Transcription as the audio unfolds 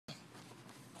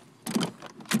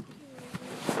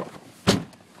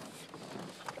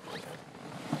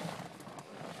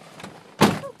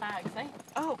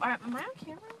Am I on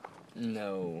camera?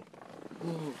 No.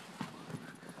 Ooh.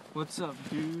 What's up,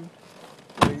 dude?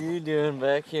 What are you doing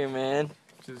back here, man?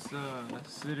 Just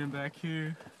sitting back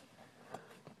here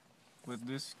with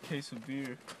this case of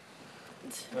beer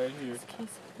right here.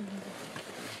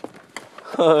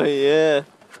 Oh yeah.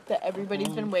 That everybody's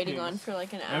Holy been waiting case. on for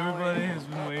like an hour. Everybody has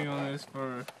been waiting on this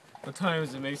for. What time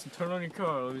is it, Mason? Turn on your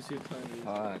car. Let me see what time it is.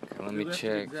 Fuck. Let me We left at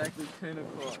check. Exactly 10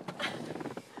 o'clock.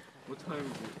 What time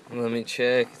is it? Let me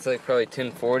check. It's like probably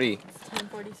 10:40. It's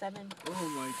 10:47. Oh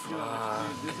my gosh,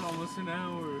 dude, this is almost an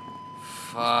hour.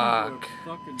 Fuck.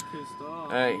 People are fucking pissed off.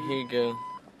 Alright, here you go.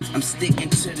 I'm sticking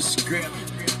to the script.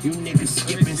 You niggas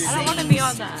skipping I don't want to be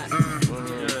on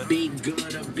that. Be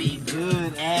good or be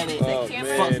good at it. Oh, camera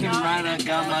man. Fucking right, I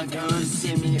got my gun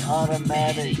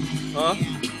semi-automatic. Huh?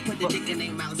 Put the dick in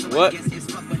their mouth, so What? I guess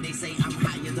it's fuck what they say. I'm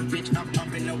higher, the bitch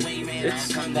up in the way, man.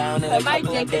 It's- I'll come down in a Put my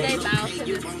couple of dick in their days. mouth and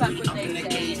just fuck what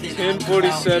they say.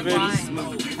 10:47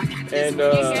 and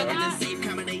You hear that?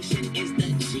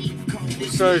 we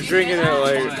started drinking at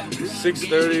like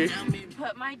 6:30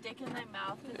 Put my dick in their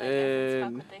mouth and and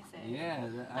fuck what they say. Yeah,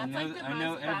 That's like the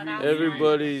most badass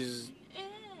everybody's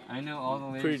I know all the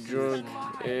way. pretty drunk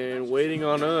and waiting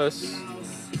on us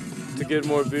to get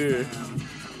more beer.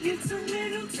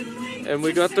 And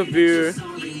we got the beer at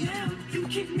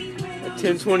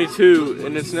 10:22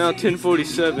 and it's now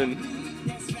 10:47.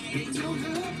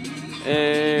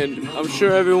 And I'm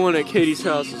sure everyone at Katie's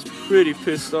house is pretty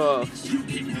pissed off.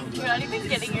 You're not even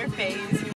getting your face.